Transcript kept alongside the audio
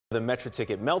The Metra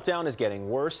ticket meltdown is getting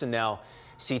worse, and now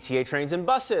CTA trains and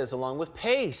buses, along with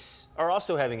Pace, are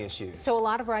also having issues. So a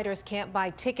lot of riders can't buy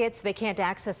tickets. They can't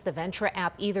access the Ventra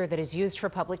app either that is used for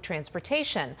public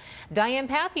transportation. Diane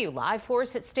Patthew, live for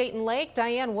us at State and Lake.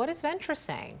 Diane, what is Ventra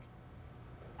saying?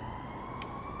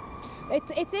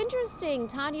 It's interesting,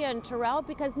 Tanya and Terrell,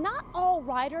 because not all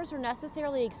riders are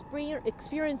necessarily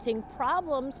experiencing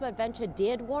problems, but Ventra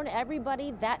did warn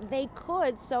everybody that they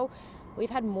could. So we've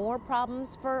had more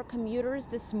problems for commuters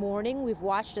this morning. We've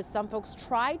watched as some folks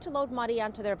tried to load money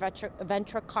onto their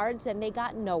Ventra cards and they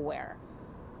got nowhere.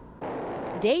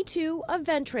 Day 2 of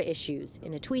Ventra issues.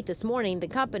 In a tweet this morning, the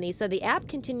company said the app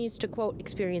continues to, quote,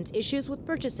 experience issues with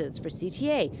purchases for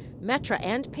CTA, Metra,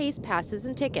 and Pace passes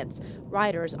and tickets.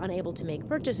 Riders unable to make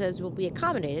purchases will be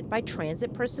accommodated by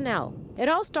transit personnel. It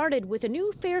all started with a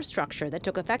new fare structure that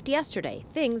took effect yesterday.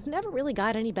 Things never really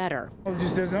got any better. It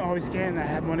just doesn't always scan that I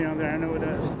have money on there. I know it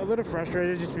does. A little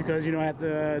frustrated just because, I have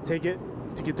to take it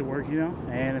to get to work,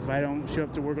 and if I don't show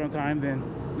up to work on time, then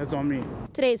that's on me.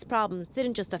 Today's problems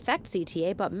didn't just affect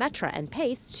CTA, but Metra and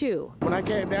Pace, too. When I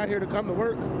came down here to come to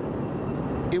work,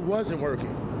 it wasn't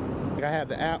working. I had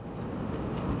the app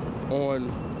on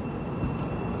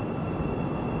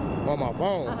my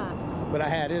phone, but I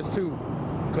had this too,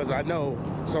 because I know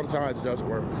sometimes it doesn't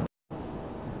work.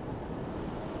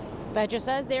 Ventra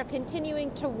says they're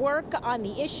continuing to work on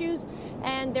the issues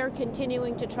and they're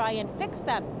continuing to try and fix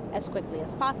them as quickly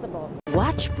as possible.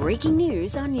 Watch breaking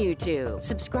news on YouTube.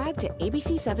 Subscribe to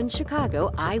ABC 7 Chicago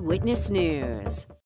Eyewitness News.